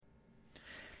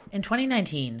In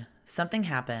 2019, something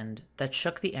happened that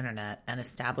shook the internet and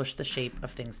established the shape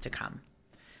of things to come.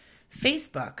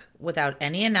 Facebook, without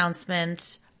any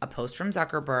announcement, a post from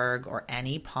Zuckerberg, or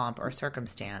any pomp or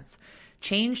circumstance,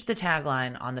 changed the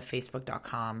tagline on the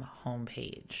Facebook.com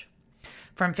homepage.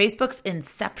 From Facebook's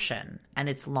inception and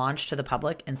its launch to the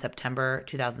public in September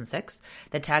 2006,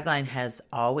 the tagline has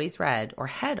always read, or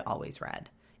had always read,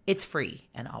 "It's free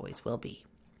and always will be."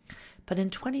 But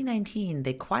in 2019,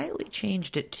 they quietly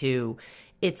changed it to,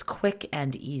 "It's quick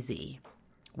and easy."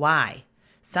 Why?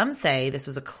 Some say this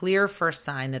was a clear first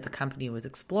sign that the company was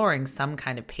exploring some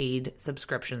kind of paid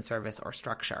subscription service or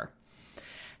structure.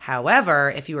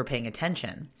 However, if you were paying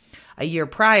attention, a year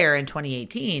prior in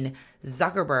 2018,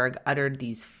 Zuckerberg uttered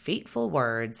these fateful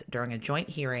words during a joint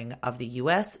hearing of the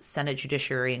U.S. Senate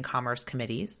Judiciary and Commerce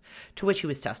Committees, to which he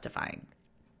was testifying.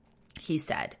 He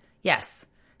said, "Yes,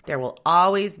 there will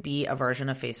always be a version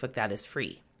of Facebook that is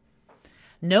free."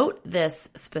 Note this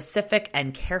specific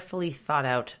and carefully thought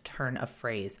out turn of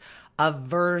phrase, a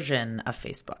version of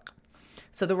Facebook.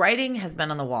 So the writing has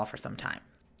been on the wall for some time.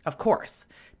 Of course,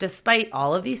 despite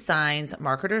all of these signs,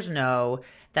 marketers know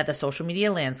that the social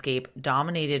media landscape,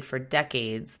 dominated for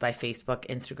decades by Facebook,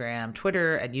 Instagram,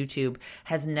 Twitter, and YouTube,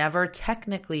 has never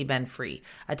technically been free.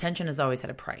 Attention has always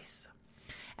had a price.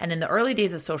 And in the early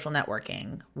days of social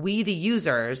networking, we, the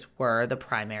users, were the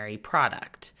primary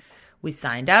product. We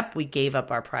signed up, we gave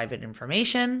up our private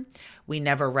information, we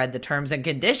never read the terms and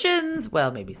conditions.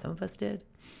 Well, maybe some of us did.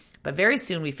 But very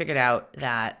soon we figured out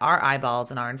that our eyeballs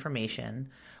and our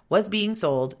information was being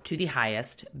sold to the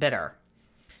highest bidder.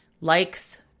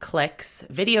 Likes, clicks,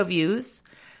 video views,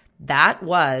 that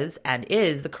was and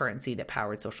is the currency that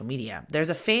powered social media.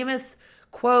 There's a famous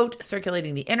quote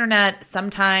circulating the internet,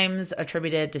 sometimes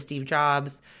attributed to Steve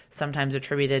Jobs, sometimes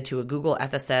attributed to a Google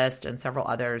ethicist and several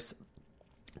others,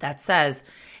 that says,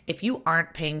 "If you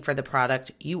aren't paying for the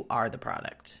product, you are the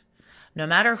product." No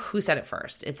matter who said it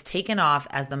first, it's taken off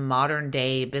as the modern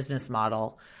day business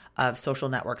model of social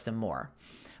networks and more.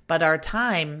 But our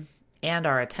time and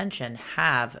our attention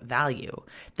have value.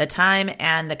 The time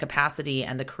and the capacity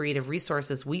and the creative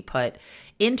resources we put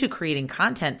into creating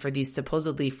content for these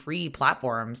supposedly free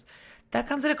platforms, that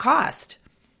comes at a cost.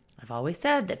 I've always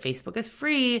said that Facebook is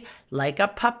free like a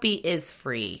puppy is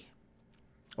free,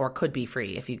 or could be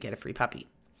free if you get a free puppy.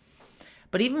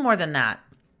 But even more than that,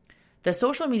 the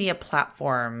social media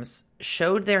platforms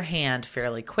showed their hand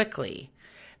fairly quickly.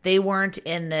 They weren't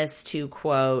in this to,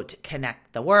 quote,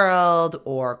 connect the world,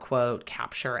 or, quote,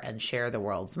 capture and share the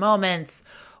world's moments,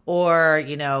 or,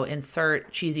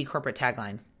 insert cheesy corporate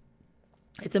tagline.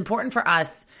 It's important for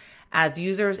us as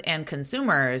users and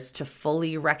consumers to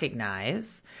fully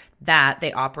recognize that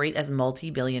they operate as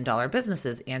multi-billion-dollar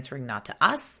businesses, answering not to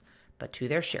us, but to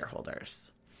their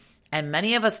shareholders. And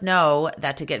many of us know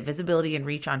that to get visibility and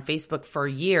reach on Facebook for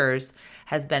years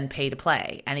has been pay to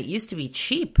play. And it used to be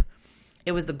cheap.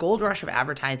 It was the gold rush of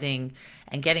advertising,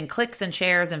 and getting clicks and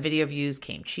shares and video views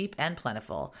came cheap and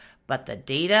plentiful. But the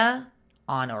data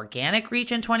on organic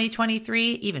reach in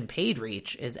 2023, even paid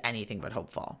reach, is anything but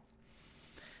hopeful.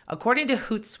 According to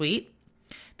Hootsuite,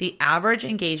 the average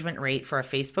engagement rate for a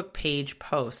Facebook page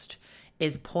post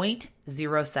is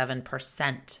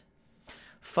 0.07%.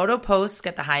 Photo posts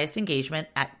get the highest engagement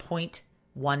at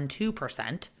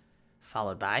 0.12%,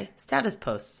 followed by status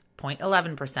posts,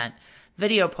 0.11%,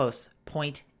 video posts,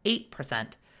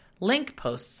 0.8%, link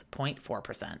posts,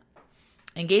 0.4%.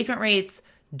 Engagement rates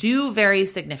do vary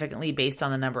significantly based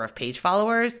on the number of page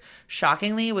followers,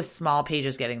 shockingly, with small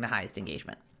pages getting the highest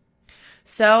engagement.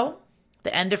 So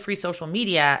the end of free social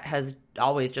media has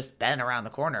always just been around the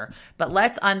corner. But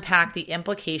let's unpack the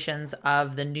implications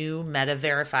of the new Meta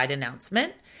verified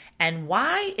announcement and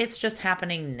why it's just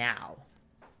happening now.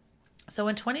 So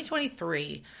in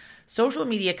 2023, social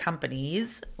media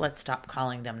companies, let's stop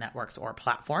calling them networks or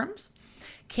platforms,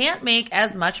 can't make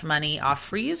as much money off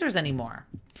free users anymore.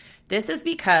 This is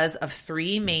because of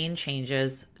three main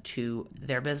changes to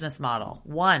their business model.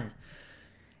 One,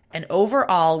 an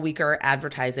overall weaker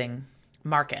advertising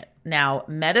market. Now,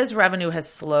 Meta's revenue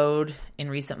has slowed in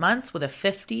recent months with a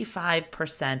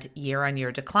 55%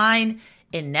 year-on-year decline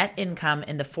in net income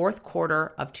in the fourth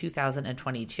quarter of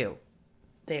 2022.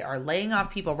 They are laying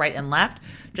off people right and left.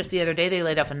 Just the other day, they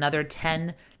laid off another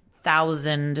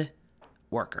 10,000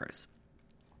 workers.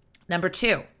 Number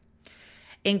two,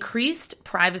 increased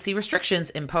privacy restrictions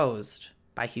imposed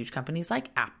by huge companies like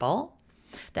Apple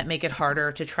that make it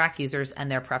harder to track users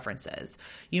and their preferences.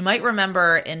 You might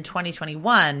remember in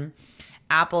 2021,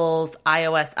 Apple's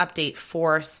iOS update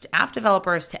forced app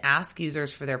developers to ask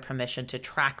users for their permission to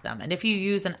track them. And if you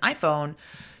use an iPhone,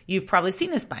 you've probably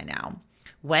seen this by now.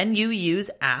 When you use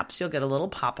apps, you'll get a little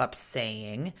pop-up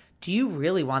saying, do you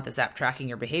really want this app tracking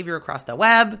your behavior across the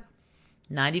web?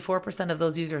 94% of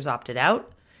those users opted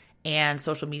out, and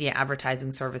social media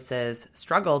advertising services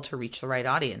struggle to reach the right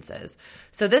audiences.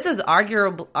 So this is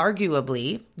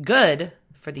arguably good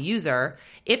for the user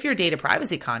if you're data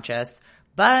privacy conscious,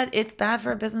 but it's bad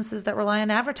for businesses that rely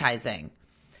on advertising.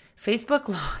 Facebook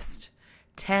lost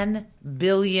 $10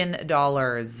 billion in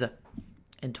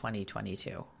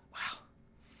 2022. Wow.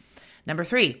 Number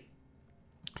 3,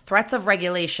 threats of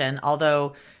regulation,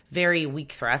 although very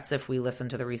weak threats if we listen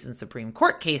to the recent Supreme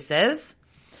Court cases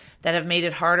that have made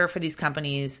it harder for these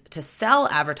companies to sell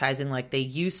advertising like they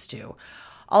used to.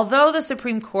 Although the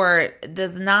Supreme Court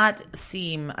does not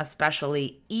seem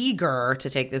especially eager to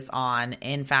take this on,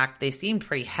 in fact, they seem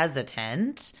pretty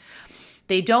hesitant.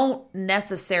 They don't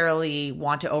necessarily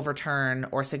want to overturn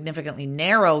or significantly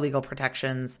narrow legal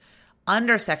protections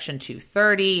under Section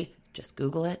 230. Just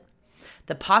Google it.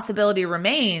 The possibility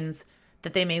remains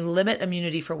that they may limit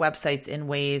immunity for websites in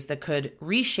ways that could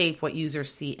reshape what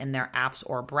users see in their apps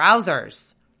or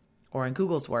browsers, or in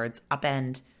Google's words,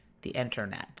 upend the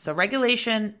internet. So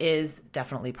regulation is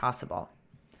definitely possible.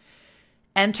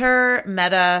 Enter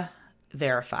Meta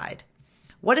Verified.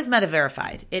 What is Meta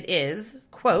Verified? It is,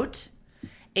 quote,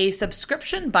 a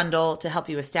subscription bundle to help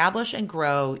you establish and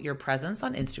grow your presence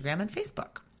on Instagram and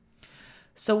Facebook.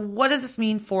 So what does this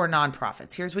mean for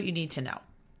nonprofits? Here's what you need to know.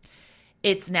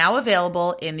 It's now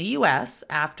available in the US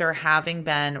after having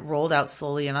been rolled out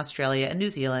slowly in Australia and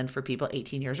New Zealand for people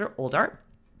 18 years or older.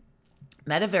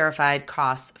 Meta Verified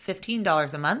costs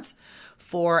 $15 a month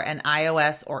for an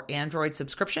iOS or Android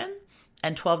subscription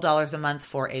and $12 a month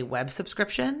for a web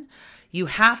subscription. You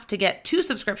have to get 2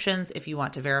 subscriptions if you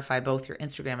want to verify both your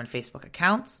Instagram and Facebook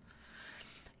accounts.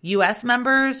 US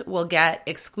members will get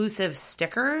exclusive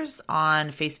stickers on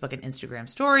Facebook and Instagram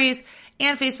stories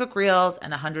and Facebook Reels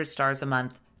and 100 stars a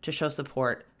month to show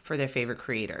support for their favorite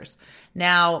creators.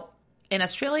 Now, in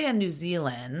Australia and New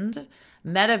Zealand,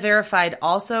 Meta Verified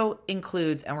also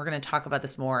includes, and we're going to talk about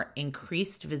this more,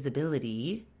 increased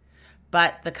visibility,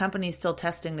 but the company is still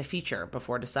testing the feature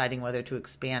before deciding whether to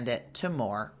expand it to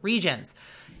more regions.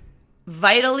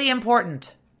 Vitally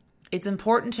important. It's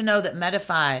important to know that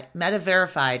Meta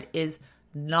Verified is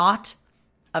not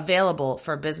available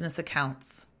for business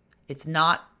accounts. It's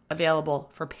not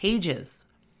available for pages.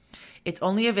 It's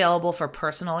only available for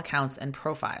personal accounts and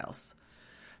profiles.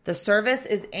 The service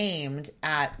is aimed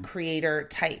at creator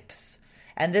types.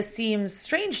 And this seems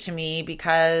strange to me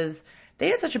because they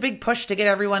had such a big push to get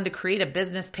everyone to create a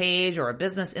business page or a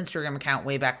business Instagram account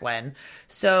way back when.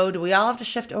 So do we all have to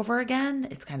shift over again?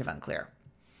 It's kind of unclear.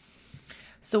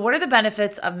 So what are the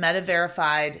benefits of Meta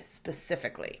Verified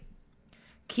specifically?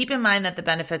 Keep in mind that the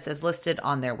benefits as listed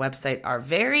on their website are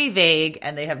very vague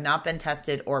and they have not been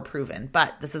tested or proven,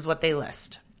 but this is what they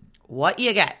list. What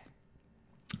you get: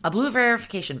 a blue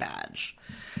verification badge.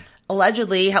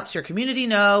 Allegedly helps your community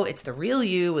know it's the real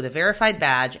you with a verified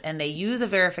badge, and they use a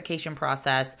verification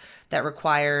process that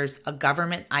requires a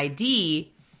government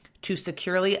ID to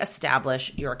securely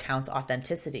establish your account's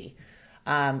authenticity,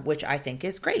 which I think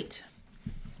is great.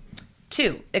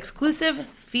 2, exclusive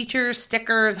features,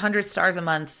 stickers, 100 stars a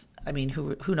month. I mean,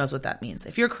 who knows what that means?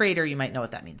 If you're a creator, you might know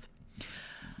what that means.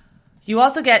 You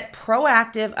also get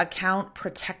proactive account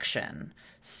protection.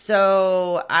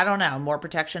 So, I don't know, more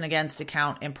protection against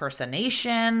account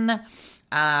impersonation,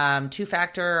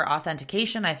 2-factor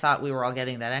authentication. I thought we were all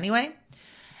getting that anyway.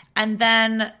 And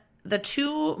then the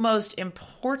 2 most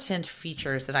important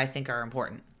features that I think are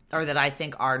important, or that I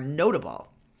think are notable: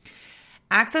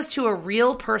 access to a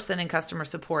real person in customer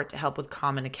support to help with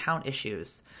common account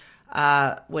issues,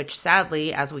 which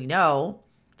sadly, as we know,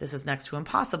 this is next to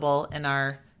impossible in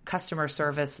our customer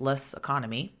service-less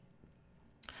economy.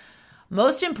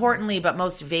 Most importantly, but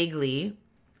most vaguely,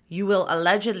 you will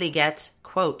allegedly get,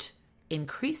 quote,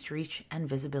 increased reach and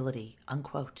visibility,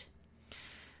 unquote.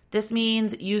 This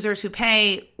means users who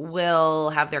pay will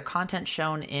have their content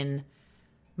shown in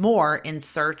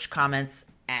search, comments,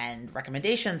 and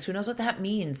recommendations. Who knows what that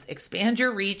means? Expand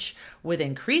your reach with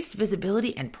increased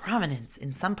visibility and prominence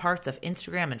in some parts of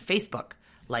Instagram and Facebook,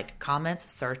 like comments,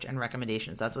 search, and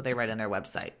recommendations. That's what they write on their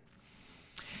website.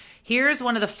 Here's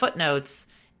one of the footnotes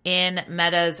in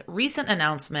Meta's recent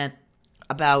announcement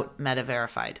about Meta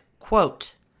Verified.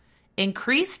 Quote,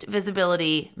 increased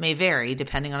visibility may vary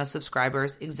depending on a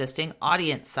subscriber's existing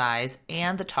audience size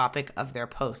and the topic of their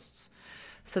posts.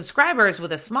 Subscribers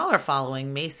with a smaller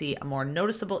following may see a more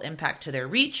noticeable impact to their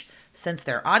reach since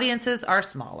their audiences are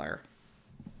smaller.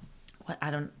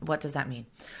 What does that mean?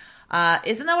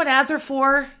 Isn't that what ads are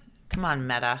for? Come on,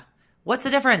 Meta. What's the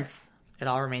difference? It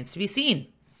all remains to be seen.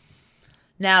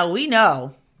 Now, we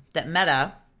know that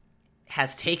Meta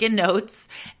has taken notes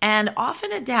and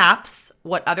often adapts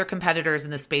what other competitors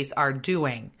in the space are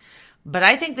doing. But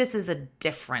I think this is a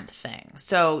different thing.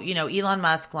 So, Elon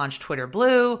Musk launched Twitter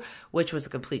Blue, which was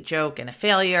a complete joke and a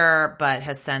failure, but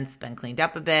has since been cleaned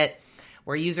up a bit,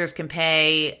 where users can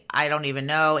pay, I don't even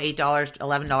know, $8,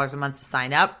 $11 a month to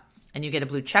sign up, and you get a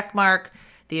blue check mark,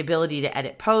 the ability to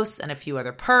edit posts, and a few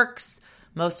other perks,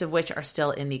 most of which are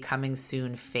still in the coming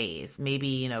soon phase.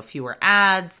 Maybe, fewer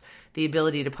ads, the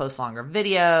ability to post longer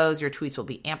videos, your tweets will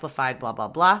be amplified, blah, blah,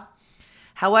 blah.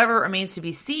 However, it remains to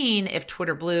be seen if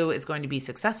Twitter Blue is going to be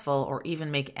successful or even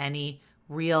make any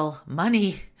real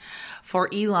money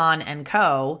for Elon and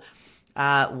co.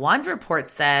 One report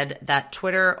said that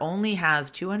Twitter only has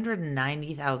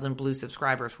 290,000 Blue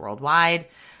subscribers worldwide,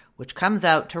 which comes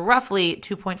out to roughly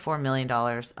 $2.4 million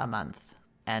a month.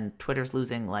 And Twitter's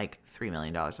losing like $3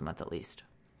 million a month at least.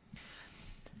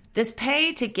 This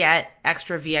pay to get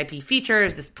extra VIP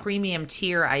features, this premium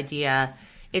tier idea,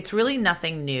 it's really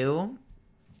nothing new.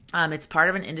 It's part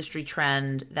of an industry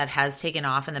trend that has taken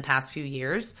off in the past few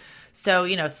years. So,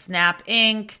 Snap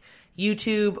Inc.,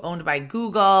 YouTube, owned by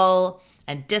Google,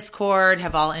 and Discord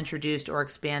have all introduced or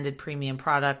expanded premium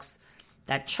products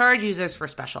that charge users for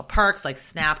special perks, like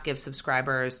Snap gives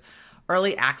subscribers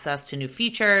early access to new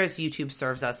features, YouTube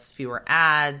serves us fewer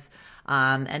ads,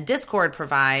 and Discord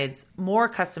provides more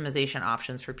customization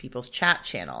options for people's chat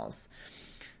channels.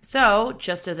 So,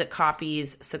 just as it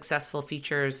copies successful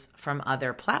features from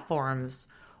other platforms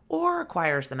or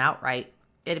acquires them outright,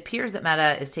 it appears that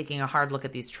Meta is taking a hard look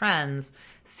at these trends,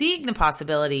 seeing the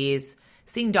possibilities,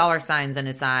 seeing dollar signs in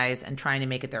its eyes, and trying to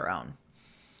make it their own.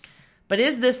 But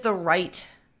is this the right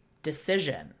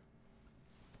decision?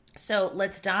 So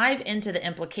let's dive into the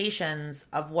implications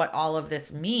of what all of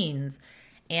this means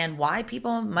and why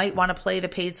people might want to play the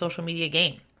paid social media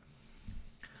game.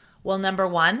 Well, number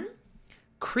one,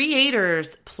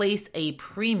 creators place a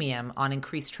premium on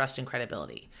increased trust and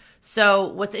credibility. So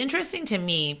what's interesting to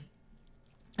me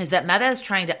is that Meta is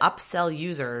trying to upsell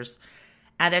users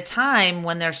at a time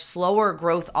when there's slower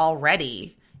growth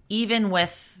already, even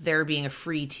with there being a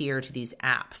free tier to these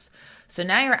apps. So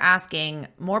now you're asking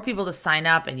more people to sign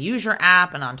up and use your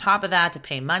app, and on top of that to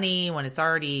pay money when it's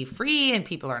already free and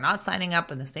people are not signing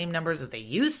up in the same numbers as they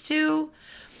used to.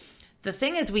 The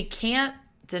thing is, we can't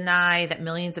deny that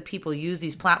millions of people use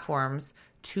these platforms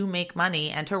to make money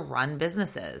and to run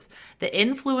businesses. The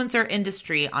influencer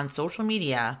industry on social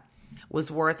media was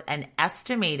worth an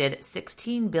estimated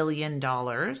 $16 billion in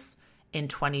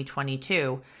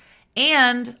 2022.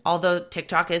 And although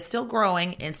TikTok is still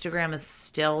growing, Instagram is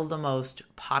still the most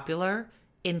popular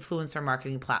influencer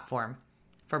marketing platform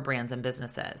for brands and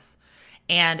businesses.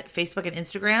 And Facebook and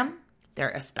Instagram,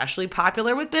 they're especially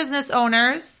popular with business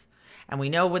owners, and we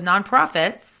know with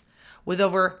nonprofits, with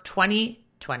over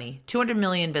 200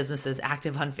 million businesses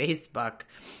active on Facebook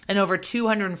and over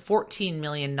 214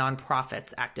 million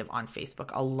nonprofits active on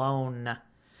Facebook alone.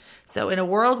 So in a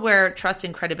world where trust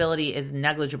and credibility is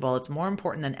negligible, it's more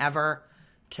important than ever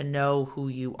to know who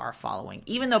you are following.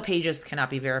 Even though pages cannot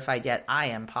be verified yet, I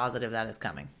am positive that is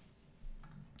coming.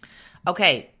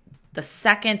 Okay, the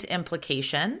second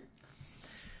implication,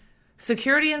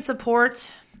 security and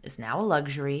support is now a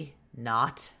luxury,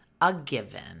 not a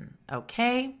given,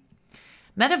 okay?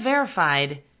 Meta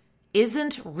Verified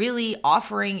isn't really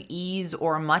offering ease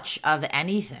or much of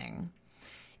anything.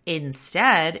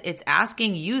 Instead, it's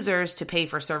asking users to pay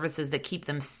for services that keep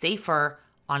them safer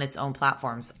on its own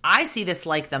platforms. I see this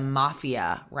like the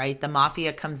mafia, right? The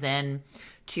mafia comes in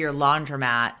to your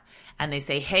laundromat and they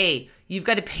say, hey, you've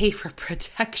got to pay for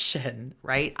protection,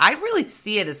 right? I really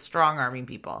see it as strong-arming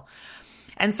people.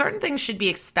 And certain things should be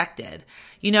expected.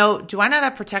 You know, do I not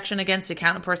have protection against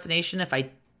account impersonation if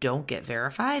I don't get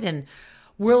verified? And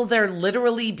will there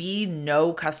literally be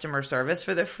no customer service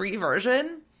for the free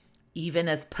version, even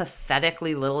as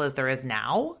pathetically little as there is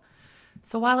now?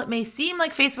 So while it may seem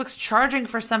like Facebook's charging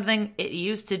for something it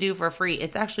used to do for free,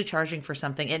 it's actually charging for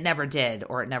something it never did,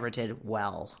 or it never did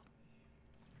well.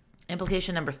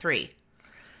 Implication number 3.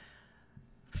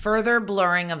 Further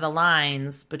blurring of the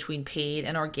lines between paid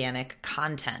and organic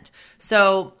content.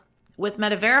 So with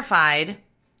Meta Verified,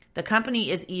 the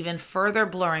company is even further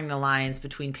blurring the lines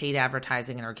between paid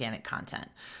advertising and organic content.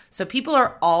 So people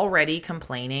are already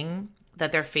complaining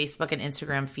that their Facebook and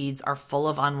Instagram feeds are full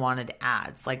of unwanted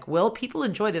ads. Like, will people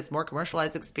enjoy this more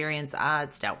commercialized experience?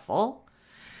 It's doubtful.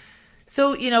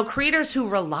 So, you know, creators who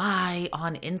rely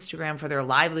on Instagram for their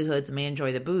livelihoods may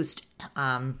enjoy the boost.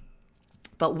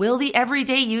 But will the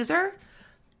everyday user?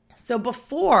 So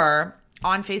before,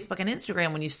 on Facebook and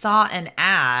Instagram, when you saw an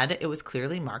ad, it was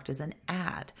clearly marked as an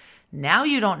ad. Now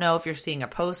you don't know if you're seeing a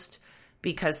post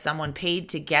because someone paid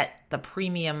to get the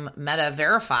premium Meta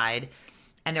verified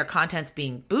and their content's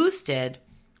being boosted,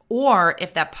 or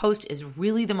if that post is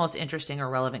really the most interesting or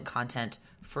relevant content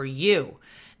for you.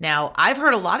 Now, I've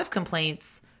heard a lot of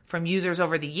complaints from users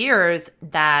over the years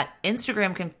that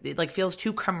Instagram feels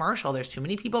too commercial. There's too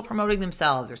many people promoting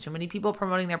themselves. There's too many people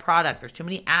promoting their product. There's too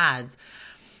many ads.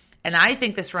 And I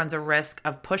think this runs a risk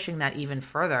of pushing that even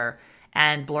further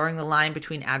and blurring the line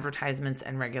between advertisements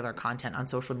and regular content on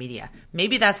social media.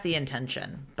 Maybe that's the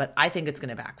intention, but I think it's going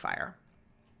to backfire.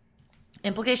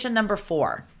 Implication number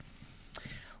 4.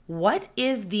 What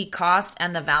is the cost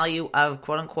and the value of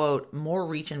quote unquote more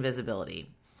reach and visibility?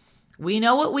 We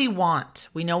know what we want.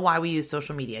 We know why we use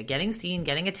social media, getting seen,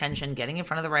 getting attention, getting in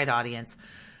front of the right audience.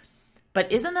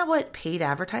 But isn't that what paid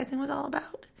advertising was all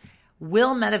about?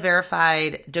 Will Meta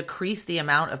Verified decrease the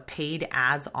amount of paid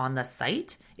ads on the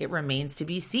site? It remains to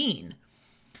be seen.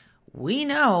 We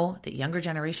know that younger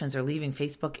generations are leaving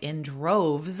Facebook in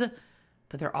droves,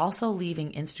 but they're also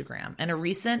leaving Instagram. In a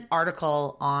recent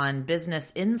article on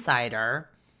Business Insider,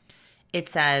 it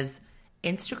says,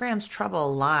 Instagram's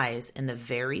trouble lies in the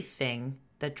very thing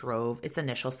that drove its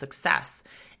initial success.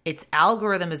 Its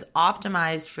algorithm is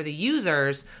optimized for the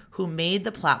users who made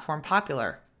the platform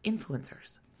popular,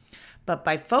 influencers. But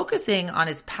by focusing on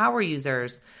its power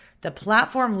users, the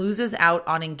platform loses out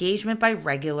on engagement by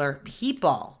regular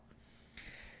people.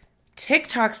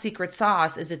 TikTok's secret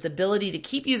sauce is its ability to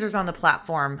keep users on the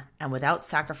platform, and without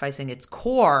sacrificing its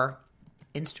core,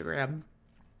 Instagram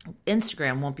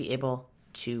won't be able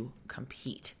to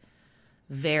compete.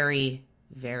 Very,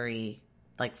 very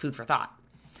food for thought.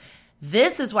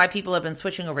 This is why people have been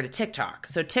switching over to TikTok.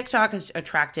 So TikTok has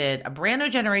attracted a brand new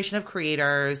generation of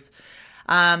creators,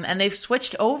 and they've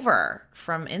switched over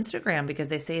from Instagram because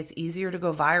they say it's easier to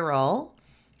go viral,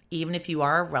 even if you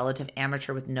are a relative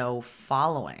amateur with no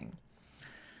following.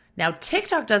 Now,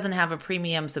 TikTok doesn't have a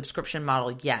premium subscription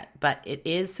model yet, but it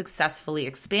is successfully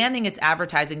expanding its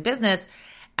advertising business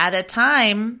at a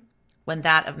time when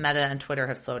that of Meta and Twitter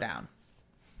have slowed down.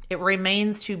 It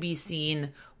remains to be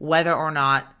seen whether or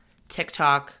not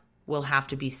TikTok will have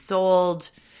to be sold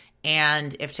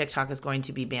and if TikTok is going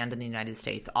to be banned in the United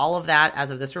States. All of that,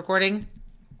 as of this recording,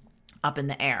 up in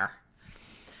the air.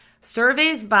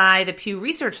 Surveys by the Pew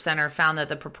Research Center found that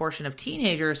the proportion of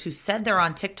teenagers who said they're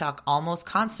on TikTok almost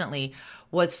constantly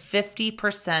was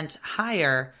 50%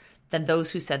 higher than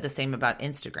those who said the same about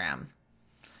Instagram.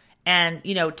 And,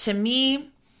 to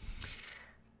me,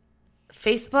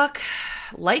 Facebook,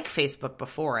 like Facebook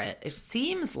before it, it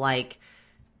seems like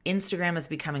Instagram is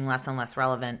becoming less and less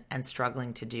relevant and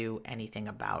struggling to do anything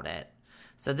about it.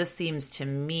 So this seems to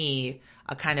me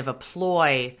a kind of a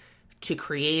ploy to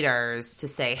creators to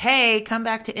say, hey, come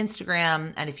back to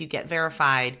Instagram, and if you get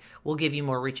verified, we'll give you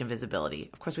more reach and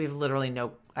visibility. Of course, we have literally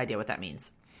no idea what that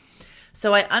means.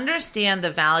 So I understand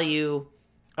the value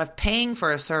of paying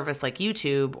for a service like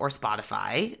YouTube or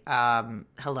Spotify.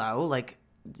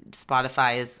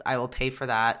 Spotify is, I will pay for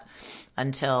that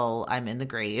until I'm in the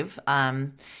grave.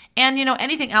 And,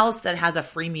 anything else that has a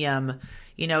freemium,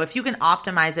 if you can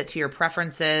optimize it to your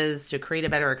preferences to create a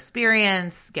better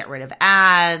experience, get rid of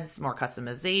ads, more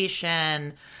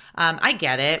customization, I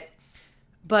get it.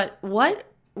 But what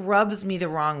rubs me the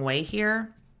wrong way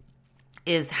here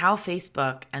is how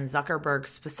Facebook and Zuckerberg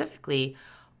specifically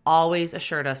always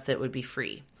assured us that it would be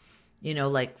free,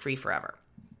 free forever.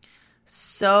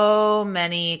 So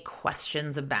many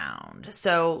questions abound.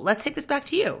 So let's take this back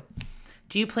to you.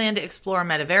 Do you plan to explore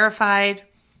Meta Verified?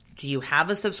 Do you have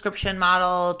a subscription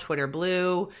model, Twitter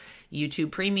Blue,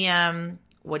 YouTube Premium?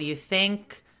 What do you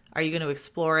think? Are you going to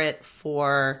explore it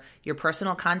for your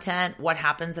personal content? What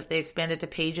happens if they expand it to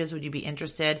pages? Would you be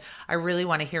interested? I really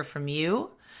want to hear from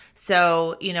you.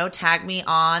 So, tag me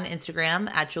on Instagram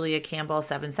at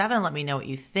JuliaCampbell77. Let me know what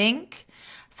you think.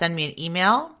 Send me an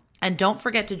email. And don't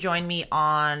forget to join me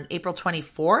on April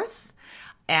 24th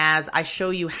as I show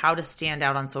you how to stand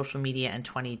out on social media in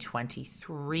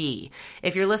 2023.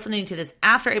 If you're listening to this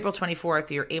after April 24th,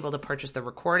 you're able to purchase the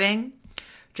recording.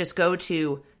 Just go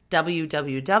to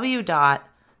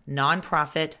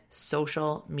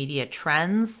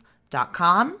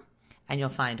www.nonprofitsocialmediatrends.com and you'll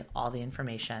find all the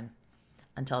information.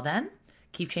 Until then,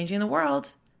 keep changing the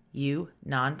world, you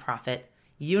nonprofit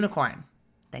unicorn.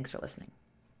 Thanks for listening.